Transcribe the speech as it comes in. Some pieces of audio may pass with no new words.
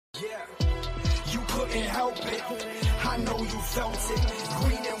couldn't help it. I know you felt it.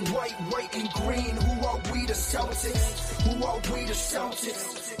 Green and white and green. Who are we, the Celtics? Who are we, the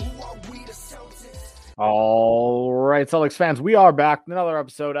Celtics? Who are we, the Celtics? All right, Celtics fans, we are back with another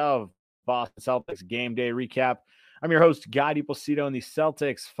episode of Boston Celtics Game Day Recap. I'm your host, Guy DiPlacido, and the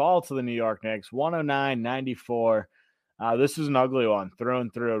Celtics fall to the New York Knicks, 109-94. This is an ugly one, through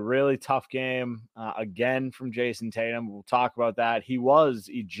and through. A really tough game, again, from Jason Tatum. We'll talk about that. He was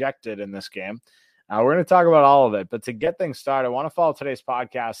ejected in this game. We're going to talk about all of it. But to get things started, I want to follow today's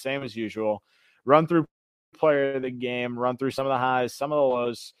podcast, same as usual. Run through player of the game, run through some of the highs, some of the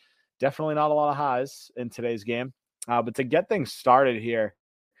lows. Definitely not a lot of highs in today's game. But to get things started here,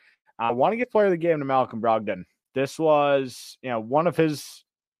 I want to get player of the game to Malcolm Brogdon. This was, one of his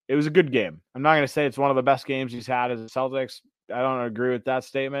 – it was a good game. I'm not going to say it's one of the best games he's had as a Celtics. I don't agree with that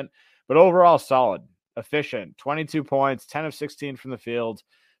statement. But overall, solid, efficient, 22 points, 10 of 16 from the field,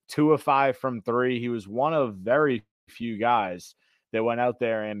 2 of 5 from 3. He was one of very few guys that went out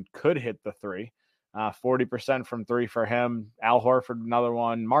there and could hit the 3. 40% from 3 for him. Al Horford, another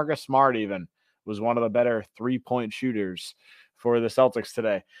one. Marcus Smart even was one of the better three-point shooters for the Celtics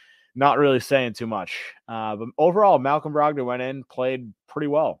today. Not really saying too much. But overall, Malcolm Brogdon went in, played pretty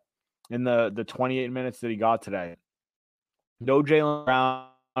well in the 28 minutes that he got today. No Jaylen Brown.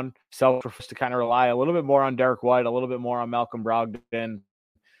 Celtics to kind of rely a little bit more on Derek White, a little bit more on Malcolm Brogdon.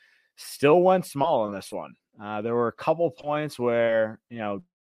 Still went small in this one. There were a couple points where,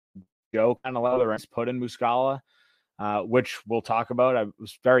 Joe kind of let the rest put in Muscala, which we'll talk about. I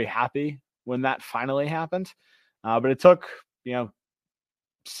was very happy when that finally happened. But it took,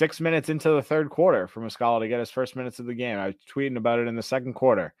 6 minutes into the third quarter for Muscala to get his first minutes of the game. I was tweeting about it in the second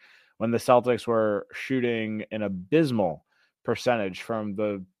quarter when the Celtics were shooting an abysmal percentage from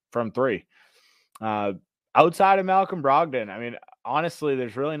 3. Outside of Malcolm Brogdon, honestly,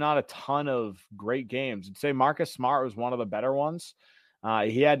 there's really not a ton of great games. I'd say Marcus Smart was one of the better ones.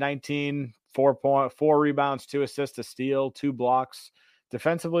 He had 19, 4 rebounds, 2 assists, a steal, 2 blocks.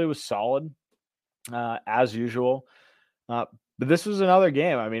 Defensively was solid, as usual. But this was another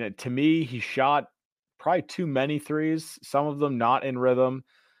game. To me, he shot probably too many threes, some of them not in rhythm,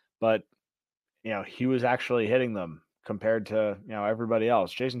 but, he was actually hitting them compared to, everybody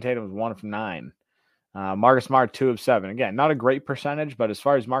else. Jason Tatum was 1 from 9. Marcus Smart, 2 of 7. Again, not a great percentage, but as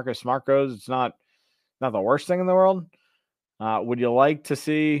far as Marcus Smart goes, it's not the worst thing in the world. Would you like to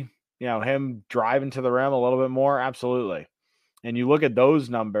see, him drive into the rim a little bit more? Absolutely. And you look at those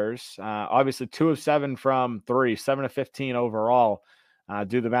numbers, obviously 2 of 7 from 3, 7 of 15 overall.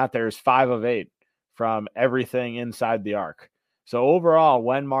 Do the math there is 5 of 8 from everything inside the arc. So overall,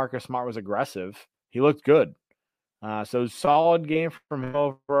 when Marcus Smart was aggressive, he looked good. So solid game from him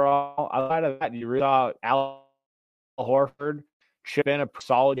overall. Outside of that, you really saw Al Horford chip in a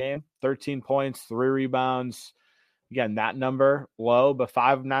solid game, 13 points, 3 rebounds. Again, that number low, but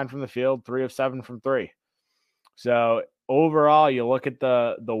 5 of 9 from the field, 3 of 7 from 3. So overall, you look at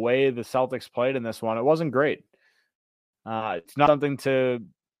the way the Celtics played in this one, it wasn't great. It's not something to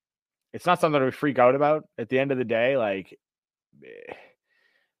freak out about. At the end of the day,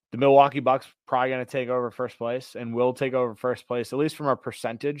 the Milwaukee Bucks probably going to take over first place and will take over first place, at least from a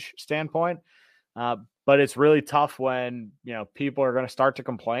percentage standpoint. But it's really tough when, people are going to start to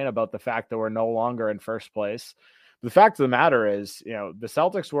complain about the fact that we're no longer in first place. The fact of the matter is, the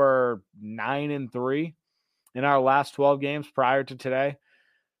Celtics were 9-3 in our last 12 games prior to today.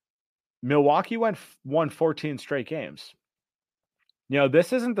 Milwaukee won 14 straight games.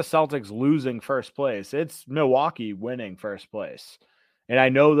 This isn't the Celtics losing first place. It's Milwaukee winning first place. And I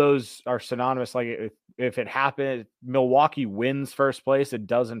know those are synonymous. Like if it happened, Milwaukee wins first place, it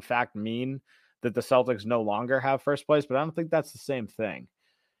does in fact mean that the Celtics no longer have first place, but I don't think that's the same thing.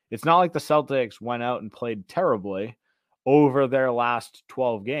 It's not like the Celtics went out and played terribly over their last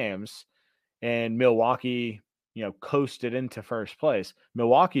 12 games and Milwaukee, coasted into first place.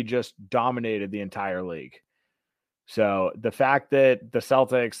 Milwaukee just dominated the entire league. So the fact that the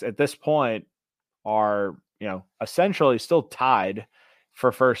Celtics at this point are, essentially still tied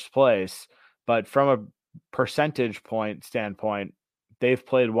for first place, but from a percentage point standpoint, they've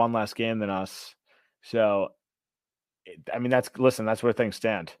played one less game than us. So, that's where things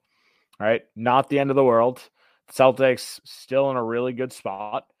stand. All right. Not the end of the world. Celtics still in a really good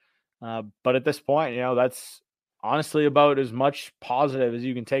spot. But at this point, that's honestly about as much positive as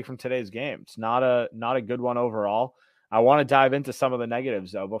you can take from today's game. It's not a good one overall. I want to dive into some of the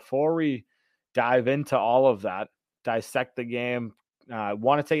negatives, though. Before we dive into all of that, dissect the game, I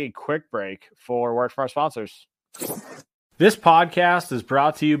want to take a quick break for word from our sponsors. This podcast is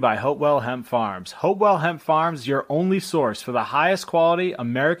brought to you by Hopewell Hemp Farms. Hopewell Hemp Farms is your only source for the highest quality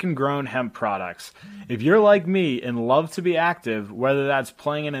American-grown hemp products. If you're like me and love to be active, whether that's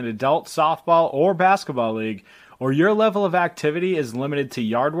playing in an adult softball or basketball league, or your level of activity is limited to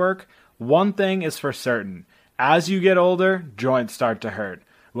yard work, one thing is for certain. As you get older, joints start to hurt.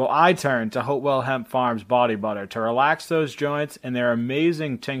 Well, I turn to Hopewell Hemp Farms Body Butter to relax those joints and their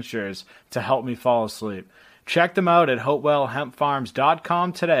amazing tinctures to help me fall asleep. Check them out at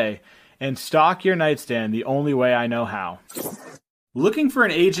hopewellhempfarms.com today and stock your nightstand the only way I know how. Looking for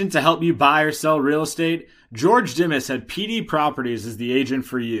an agent to help you buy or sell real estate? George Dimas at PD Properties is the agent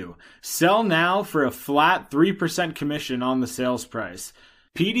for you. Sell now for a flat 3% commission on the sales price.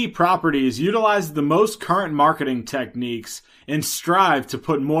 PD Properties utilizes the most current marketing techniques and strive to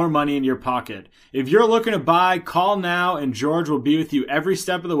put more money in your pocket. If you're looking to buy, call now and George will be with you every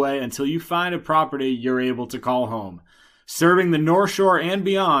step of the way until you find a property you're able to call home. Serving the North Shore and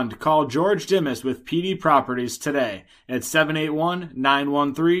beyond, call George Dimas with PD Properties today at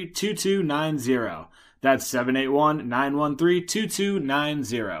 781-913-2290. That's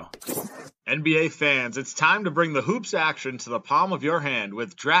 781-913-2290. NBA fans, it's time to bring the hoops action to the palm of your hand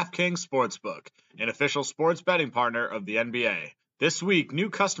with DraftKings Sportsbook, an official sports betting partner of the NBA. This week, new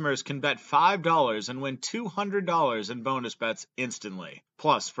customers can bet $5 and win $200 in bonus bets instantly.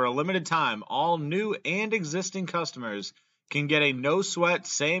 Plus, for a limited time, all new and existing customers can get a no-sweat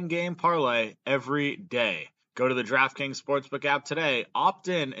same-game parlay every day. Go to the DraftKings Sportsbook app today, opt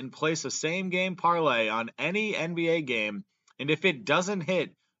in, and place a same-game parlay on any NBA game, and if it doesn't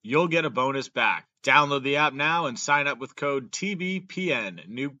hit, you'll get a bonus back. Download the app now and sign up with code TBPN.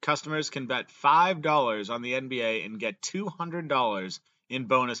 New customers can bet $5 on the NBA and get $200 in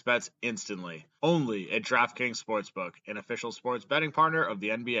bonus bets instantly. Only at DraftKings Sportsbook, an official sports betting partner of the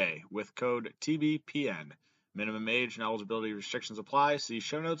NBA, with code TBPN. Minimum age and eligibility restrictions apply. See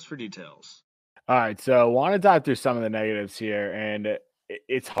show notes for details. All right, so I want to dive through some of the negatives here, and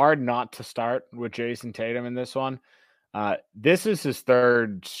it's hard not to start with Jason Tatum in this one. This is his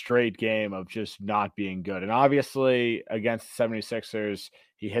third straight game of just not being good. And obviously, against the 76ers,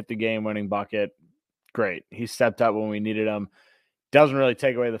 he hit the game-winning bucket. Great. He stepped up when we needed him. Doesn't really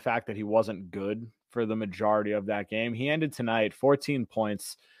take away the fact that he wasn't good for the majority of that game. He ended tonight 14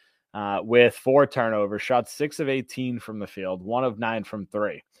 points with 4 turnovers, shot 6 of 18 from the field, 1 of 9 from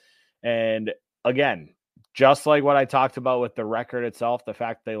 3. And again, just like what I talked about with the record itself, the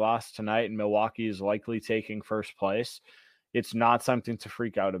fact they lost tonight and Milwaukee is likely taking first place, it's not something to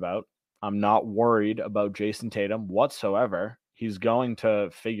freak out about. I'm not worried about Jason Tatum whatsoever. He's going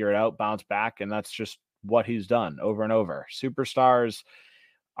to figure it out, bounce back, and that's just what he's done over and over. Superstars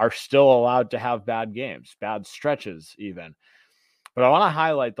are still allowed to have bad games, bad stretches even. But I want to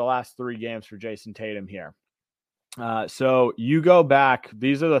highlight the last 3 games for Jason Tatum here. So you go back,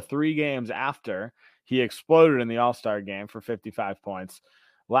 these are the 3 games after he exploded in the All-Star game for 55 points.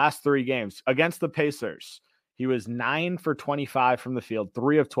 Last 3 games against the Pacers, he was 9 for 25 from the field,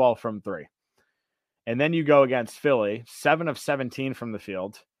 3 of 12 from 3. And then you go against Philly, 7 of 17 from the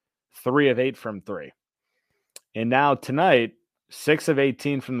field, 3 of 8 from 3. And now tonight, 6 of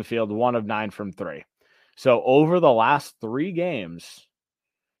 18 from the field, 1 of 9 from 3. So over the last 3 games,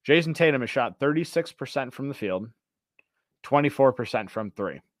 Jason Tatum has shot 36% from the field, 24% from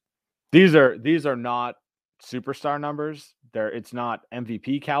 3. These are not superstar numbers. It's not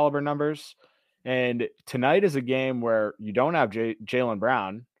MVP caliber numbers. And tonight is a game where you don't have Jaylen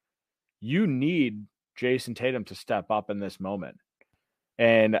Brown. You need Jason Tatum to step up in this moment.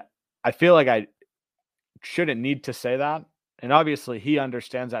 And I feel like I shouldn't need to say that. And obviously he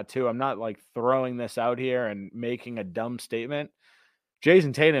understands that too. I'm not like throwing this out here and making a dumb statement.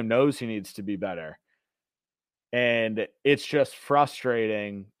 Jason Tatum knows he needs to be better. And it's just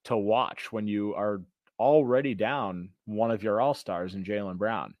frustrating to watch when you are already down one of your all-stars in Jaylen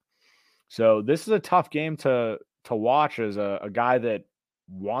Brown. So this is a tough game to watch as a guy that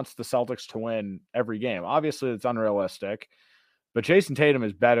wants the Celtics to win every game. Obviously, it's unrealistic, but Jason Tatum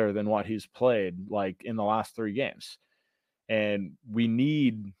is better than what he's played like in the last 3 games. And we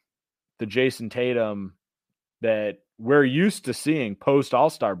need the Jason Tatum that we're used to seeing post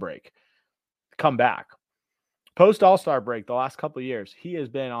All-Star break come back. Post All-Star break, the last couple of years, he has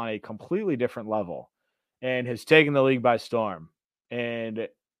been on a completely different level and has taken the league by storm. And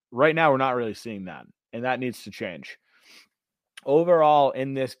right now, we're not really seeing that, and that needs to change. Overall,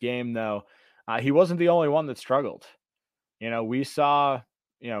 in this game, though, he wasn't the only one that struggled. We saw,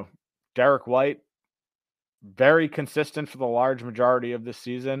 Derek White, very consistent for the large majority of this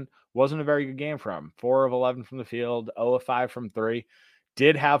season. Wasn't a very good game for him. 4 of 11 from the field, 0 of 5 from 3.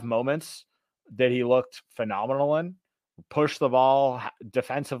 Did have moments that he looked phenomenal in. pushed the ball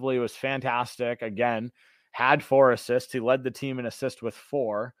defensively, was fantastic. Again, had 4 assists. He led the team in assists with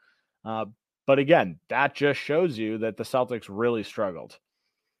 4. But again, that just shows you that the Celtics really struggled.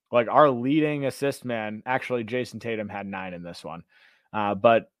 Like our leading assist man, actually, Jason Tatum had 9 in this one.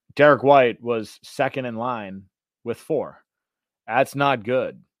 But Derek White was second in line with 4. That's not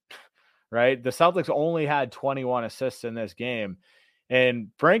good, right? The Celtics only had 21 assists in this game. And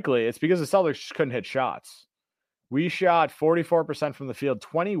frankly, it's because the Celtics just couldn't hit shots. We shot 44% from the field,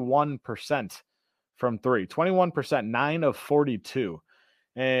 21% from 3, 21%, 9 of 42.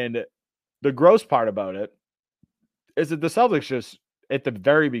 And the gross part about it is that the Celtics just, at the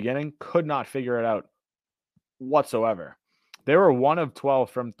very beginning, could not figure it out whatsoever. They were 1 of 12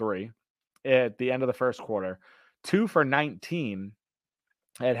 from 3 at the end of the first quarter, 2 for 19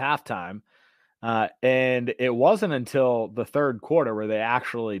 at halftime. And it wasn't until the third quarter where they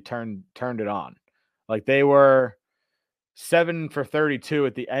actually turned it on. Like they were 7 for 32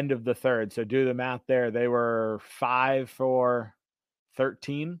 at the end of the third. So do the math there. They were 5 for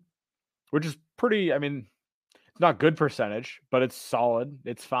 13, which is pretty, I mean, it's not good percentage, but it's solid.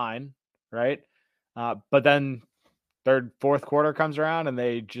 It's fine, right? But then fourth quarter comes around and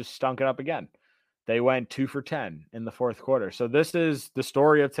they just stunk it up again. They went 2 for 10 in the fourth quarter. So this is the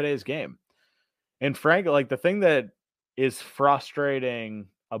story of today's game. And frankly, like the thing that is frustrating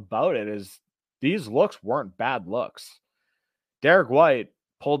about it is these looks weren't bad looks. Derek White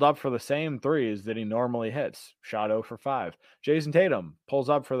pulled up for the same threes that he normally hits, shot 0 for 5. Jason Tatum pulls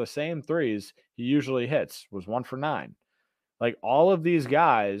up for the same threes he usually hits, was 1 for 9. Like all of these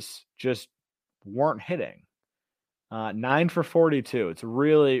guys just weren't hitting. 9 for 42. It's a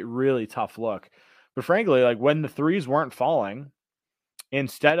really, really tough look. But frankly, like when the threes weren't falling,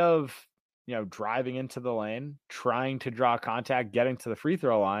 instead of, driving into the lane, trying to draw contact, getting to the free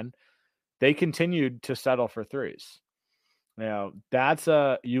throw line, they continued to settle for threes. You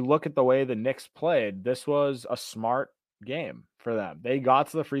look at the way the Knicks played, this was a smart game for them. They got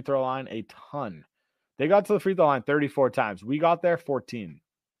to the free throw line a ton. They got to the free throw line 34 times. We got there 14.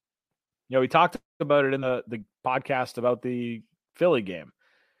 We talked about it in the podcast about the Philly game,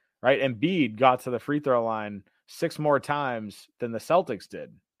 right? Embiid got to the free throw line 6 more times than the Celtics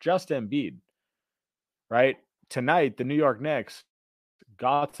did. Just Embiid, right? Tonight, the New York Knicks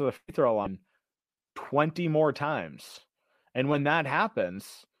got to the free throw line 20 more times. And when that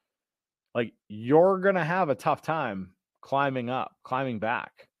happens, like you're going to have a tough time climbing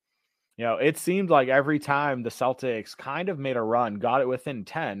back. It seemed like every time the Celtics kind of made a run, got it within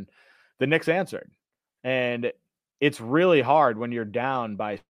 10, the Knicks answered. And it's really hard when you're down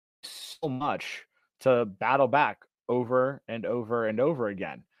by so much to battle back over and over and over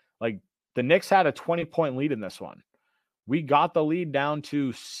again. Like the Knicks had a 20-point lead in this one. We got the lead down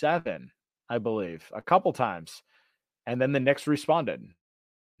to 7, I believe, a couple times. And then the Knicks responded.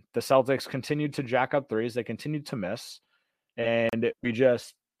 The Celtics continued to jack up threes. They continued to miss. And we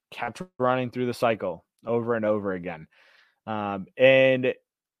just kept running through the cycle over and over again. And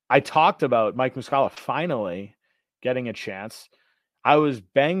I talked about Mike Muscala finally getting a chance. I was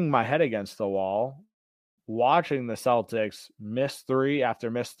banging my head against the wall, watching the Celtics miss 3 after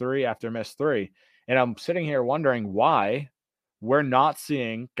miss 3 after miss 3. And I'm sitting here wondering why we're not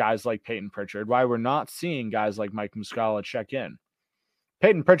seeing guys like Peyton Pritchard, why we're not seeing guys like Mike Muscala check in.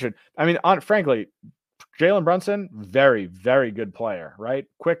 Peyton Pritchard, I mean, frankly, Jalen Brunson, very, very good player, right?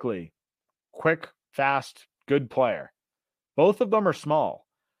 Quick, fast, good player. Both of them are small.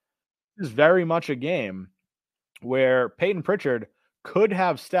 This is very much a game where Peyton Pritchard could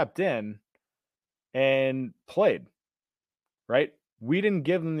have stepped in and played, right? We didn't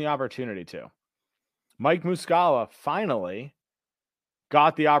give them the opportunity to. Mike Muscala finally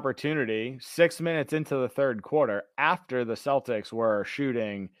got the opportunity 6 minutes into the third quarter after the Celtics were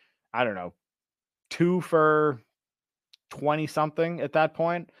shooting, 2 for 20 something at that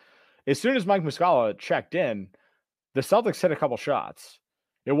point. As soon as Mike Muscala checked in, the Celtics hit a couple shots.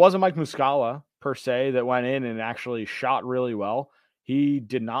 It wasn't Mike Muscala per se that went in and actually shot really well. He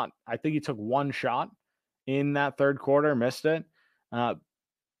did not. I think he took 1 shot in that third quarter, missed it.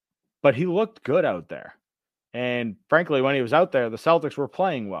 But he looked good out there. And frankly, when he was out there, the Celtics were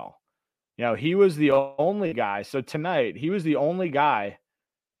playing well. He was the only guy. So tonight, he was the only guy,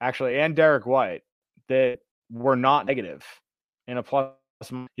 actually, and Derek White, that were not negative in a plus.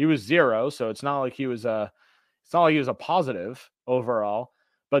 He was 0, so it's not like he was a positive overall.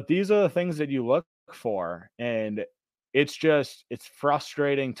 But these are the things that you look for, and it's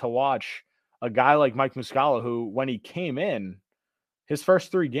frustrating to watch a guy like Mike Muscala, who, when he came in, his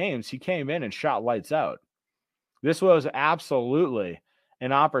first 3 games, he came in and shot lights out. This was absolutely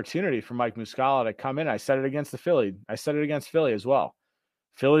an opportunity for Mike Muscala to come in. I said it against Philly. I said it against Philly as well.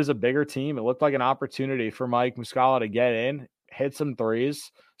 Philly's a bigger team. It looked like an opportunity for Mike Muscala to get in, hit some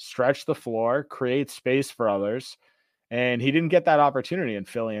threes, stretch the floor, create space for others. And he didn't get that opportunity in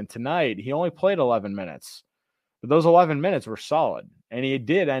Philly. And tonight, he only played 11 minutes. But those 11 minutes were solid. And he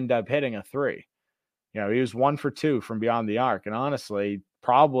did end up hitting a three. He was 1 for 2 from beyond the arc. And honestly,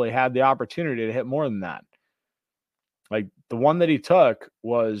 probably had the opportunity to hit more than that. Like, the one that he took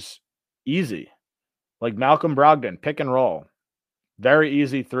was easy. Like Malcolm Brogdon, pick and roll. Very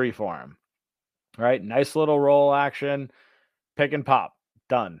easy three for him. Right? Nice little roll action. Pick and pop.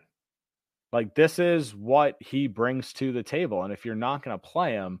 Done. Like, this is what he brings to the table. And if you're not going to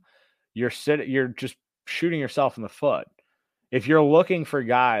play him, you're just shooting yourself in the foot. If you're looking for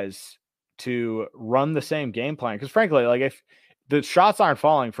guys to run the same game plan, because frankly, like, if the shots aren't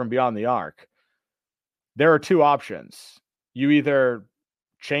falling from beyond the arc, there are two options. You either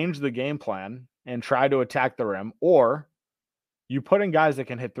change the game plan and try to attack the rim, or you put in guys that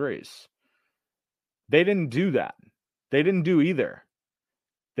can hit threes. They didn't do that. They didn't do either.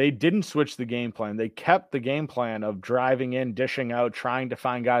 They didn't switch the game plan. They kept the game plan of driving in, dishing out, trying to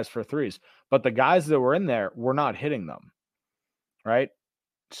find guys for threes. But the guys that were in there were not hitting them, right?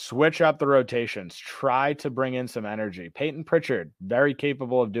 Switch up the rotations. Try to bring in some energy. Peyton Pritchard, very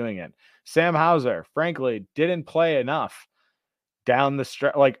capable of doing it. Sam Hauser, frankly, didn't play enough down the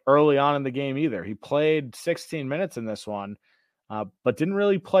stretch, like early on in the game either. He played 16 minutes in this one, but didn't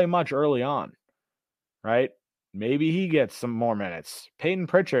really play much early on, right? Maybe he gets some more minutes. Peyton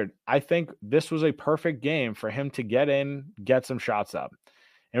Pritchard, I think this was a perfect game for him to get in, get some shots up.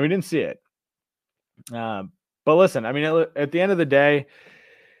 And we didn't see it. But listen, I mean, at the end of the day,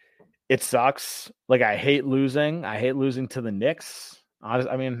 it sucks. Like, I hate losing. I hate losing to the Knicks.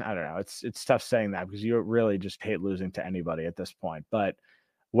 I mean, I don't know. It's tough saying that because you really just hate losing to anybody at this point. But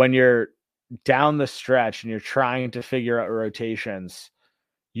when you're down the stretch and you're trying to figure out rotations,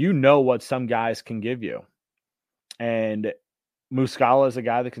 you know what some guys can give you. And Muscala is a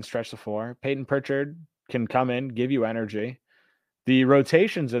guy that can stretch the floor. Peyton Pritchard can come in, give you energy. The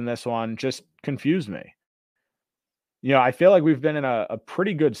rotations in this one just confuse me. I feel like we've been in a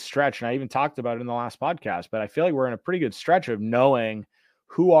pretty good stretch, and I even talked about it in the last podcast, but I feel like we're in a pretty good stretch of knowing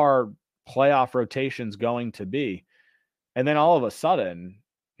who our playoff rotation's going to be. And then all of a sudden,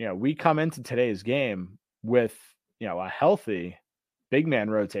 we come into today's game with, a healthy big man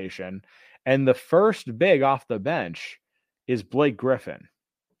rotation. And the first big off the bench is Blake Griffin.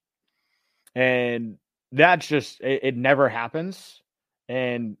 And that's just, it never happens.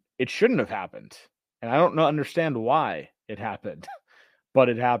 And it shouldn't have happened. And I don't understand why it happened, but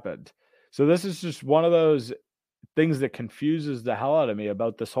it happened. So this is just one of those things that confuses the hell out of me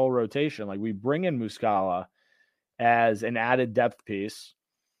about this whole rotation. Like, we bring in Muscala as an added depth piece,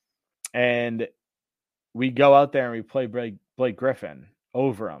 and we go out there and we play Blake Griffin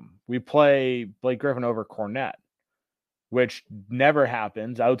over him. We play Blake Griffin over Kornet, which never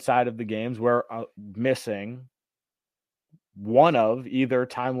happens outside of the games where missing one of either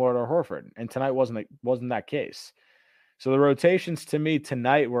Time Lord or Horford. And tonight wasn't that case. So the rotations to me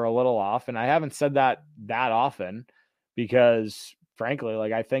tonight were a little off. And I haven't said that often because, frankly,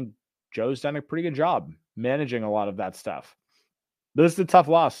 like, I think Joe's done a pretty good job managing a lot of that stuff. But this is a tough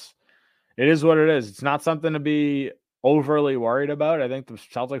loss. It is what it is. It's not something to be overly worried about. I think the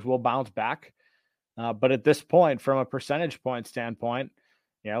Celtics will bounce back. But at this point, from a percentage point standpoint,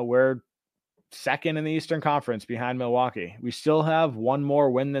 we're second in the Eastern Conference behind Milwaukee. We still have one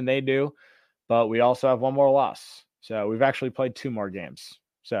more win than they do, but we also have one more loss. So we've actually played 2 more games.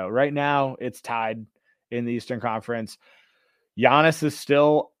 So right now it's tied in the Eastern Conference. Giannis is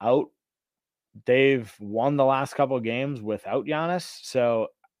still out. They've won the last couple of games without Giannis. So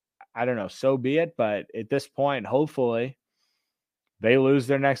I don't know, so be it. But at this point, hopefully they lose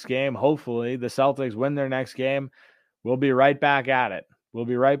their next game. Hopefully the Celtics win their next game. We'll be right back at it. We'll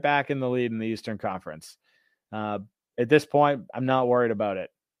be right back in the lead in the Eastern Conference. At this point, I'm not worried about it.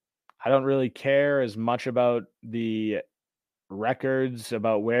 I don't really care as much about the records,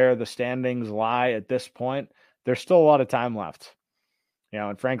 about where the standings lie at this point. There's still a lot of time left.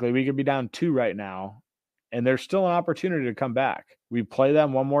 And frankly, we could be down 2 right now, and there's still an opportunity to come back. We play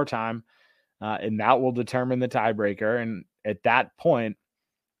them one more time, and that will determine the tiebreaker. And at that point,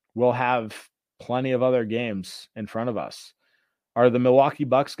 we'll have plenty of other games in front of us. Are the Milwaukee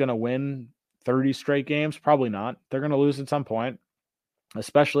Bucks going to win 30 straight games? Probably not. They're going to lose at some point,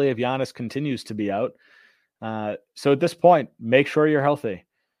 especially if Giannis continues to be out. So at this point, make sure you're healthy.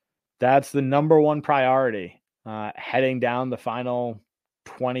 That's the number one priority heading down the final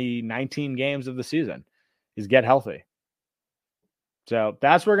 19 games of the season is get healthy. So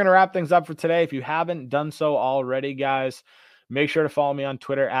that's where we're going to wrap things up for today. If you haven't done so already, guys, make sure to follow me on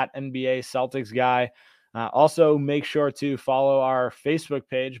Twitter at NBA Celtics Guy. Also, make sure to follow our Facebook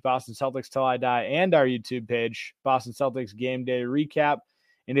page, Boston Celtics Till I Die, and our YouTube page, Boston Celtics Game Day Recap.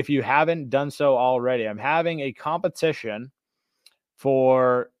 And if you haven't done so already, I'm having a competition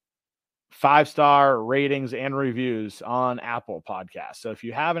for 5-star ratings and reviews on Apple Podcasts. So if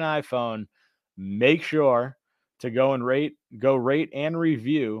you have an iPhone, make sure to go rate and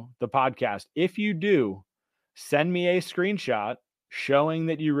review the podcast. If you do, send me a screenshot showing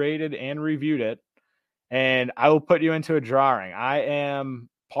that you rated and reviewed it, and I will put you into a drawing. I am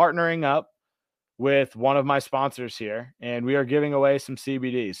partnering up with one of my sponsors here, and we are giving away some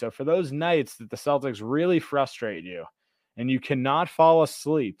CBD. So for those nights that the Celtics really frustrate you and you cannot fall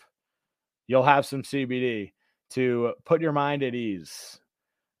asleep, you'll have some CBD to put your mind at ease.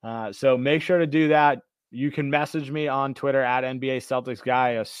 So make sure to do that. You can message me on Twitter at NBA Celtics Guy,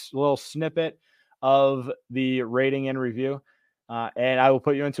 a little snippet of the rating and review, and I will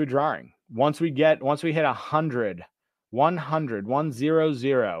put you into a drawing. Once we hit 100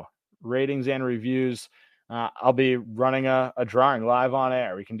 ratings and reviews, I'll be running a drawing live on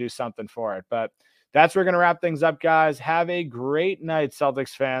air. We can do something for it. But that's where we're going to wrap things up, guys. Have a great night, Celtics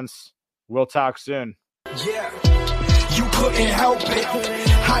fans. We'll talk soon. Yeah, you couldn't help it.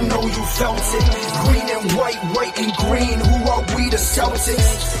 I know you felt it. Green and white and green. Who are we, the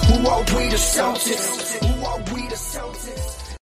Celtics? Who are we, the Celtics? Who are we, the Celtics?